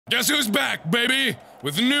Guess who's back, baby?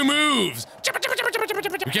 With new moves. You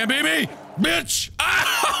can't beat me, bitch.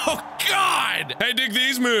 Oh, God. Hey, dig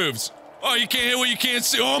these moves. Oh, you can't hit what you can't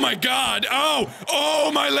see. Oh, my God.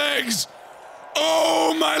 Oh, my legs.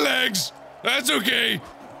 Oh, my legs. That's okay.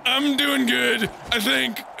 I'm doing good, I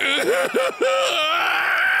think.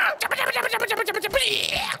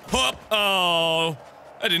 Hop. Oh,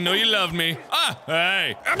 I didn't know you loved me.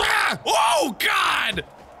 Hey. Oh, God.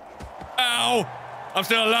 Ow. I'm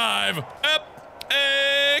still alive. Up.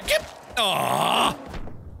 Aw.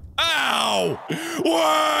 Ow.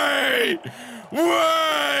 Wait.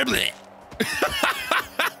 Wait.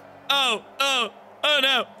 Oh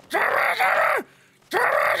no.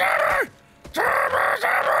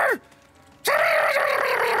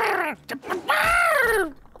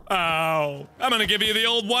 Ow. I'm gonna give you the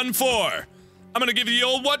old 1-4. I'm gonna give you the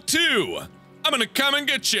old what 2. I'm gonna come and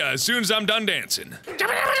get you as soon as I'm done dancing.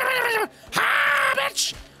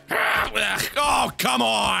 Bitch. Oh, come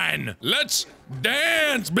on. Let's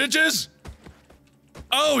dance, bitches.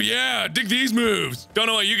 Oh, yeah. Dig these moves. Don't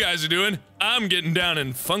know what you guys are doing. I'm getting down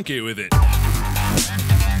and funky with it.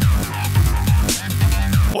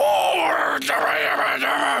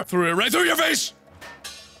 Threw it right through your face.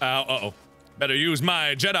 Uh-oh. Better use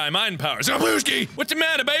my Jedi mind powers. What's the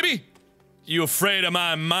matter, baby? You afraid of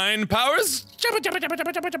my mind powers?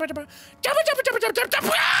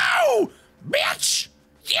 Ow! Bitch!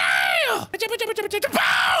 Yeah!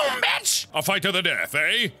 Boom, bitch! I'll fight to the death,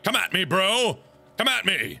 eh? Come at me, bro. Come at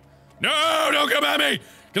me. No, don't come at me.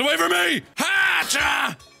 Get away from me.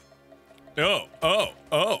 Hacha! Oh.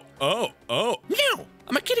 Meow.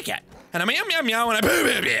 I'm a kitty cat. And I meow, meow, meow, and I boop,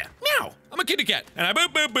 boop, boop. Meow. I'm a kitty cat. And I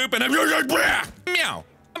boop, boop, boop, and I meow.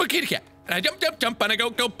 I'm a kitty cat. And I jump, jump, jump, and I go,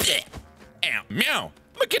 bleh. Ow, meow.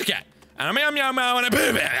 I'm a kitty cat. And I meow, meow, meow, and I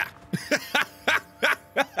boop, boop.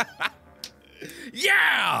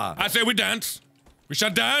 Yeah! I say we dance. We shall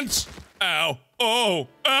dance. Ow. Oh.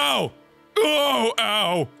 Ow. Oh,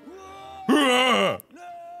 ow.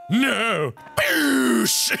 No.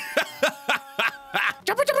 Boosh!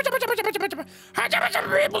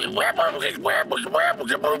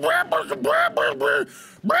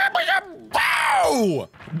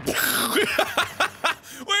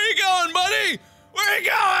 Where are you going, buddy? Where are you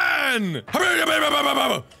going?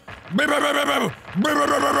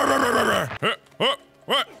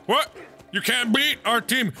 What? You can't beat our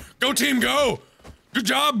team. Go team, go. Good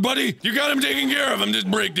job, buddy. You got him taken care of. I'm just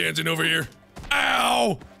breakdancing over here.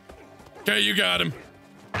 Ow. Okay, you got him.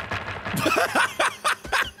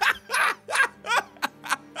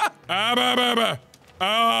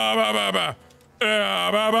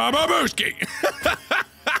 Booski.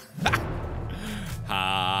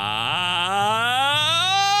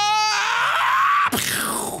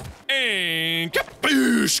 And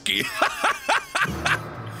kabooski.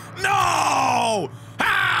 No!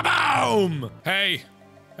 Boom! Hey,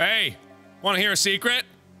 wanna hear a secret?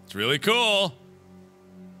 It's really cool.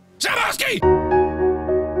 Zabowski!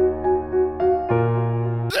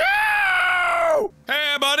 No!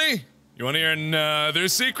 Hey, buddy, you wanna hear another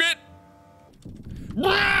secret?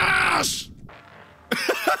 Rush!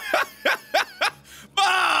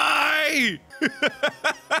 Bye!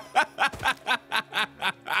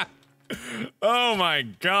 Oh my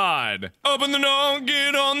God. Open the door,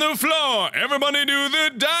 get on the floor. Everybody do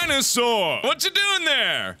the dinosaur. What you doing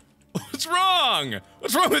there? What's wrong?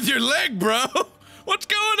 What's wrong with your leg, bro? What's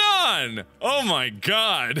going on? Oh my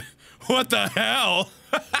God. What the hell?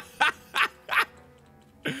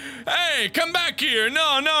 Hey, come back here.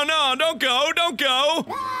 No, don't go.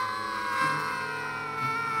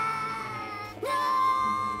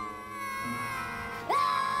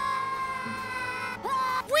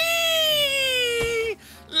 Whee!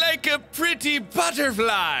 Like a pretty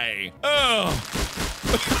butterfly. Oh.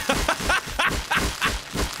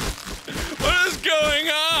 What is going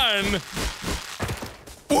on?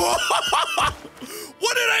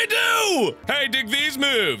 What did I do? Hey, dig these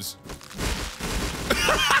moves.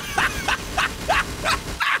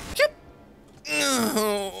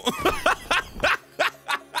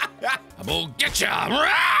 I'm gonna get ya.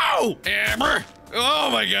 Oh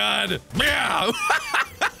my God.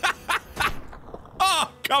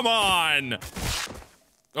 Oh, come on.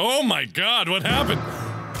 Oh my God, what happened?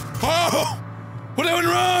 Oh, what went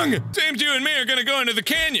wrong? Seems you and me are gonna go into the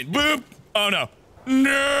canyon. Boop. Oh no.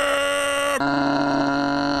 No.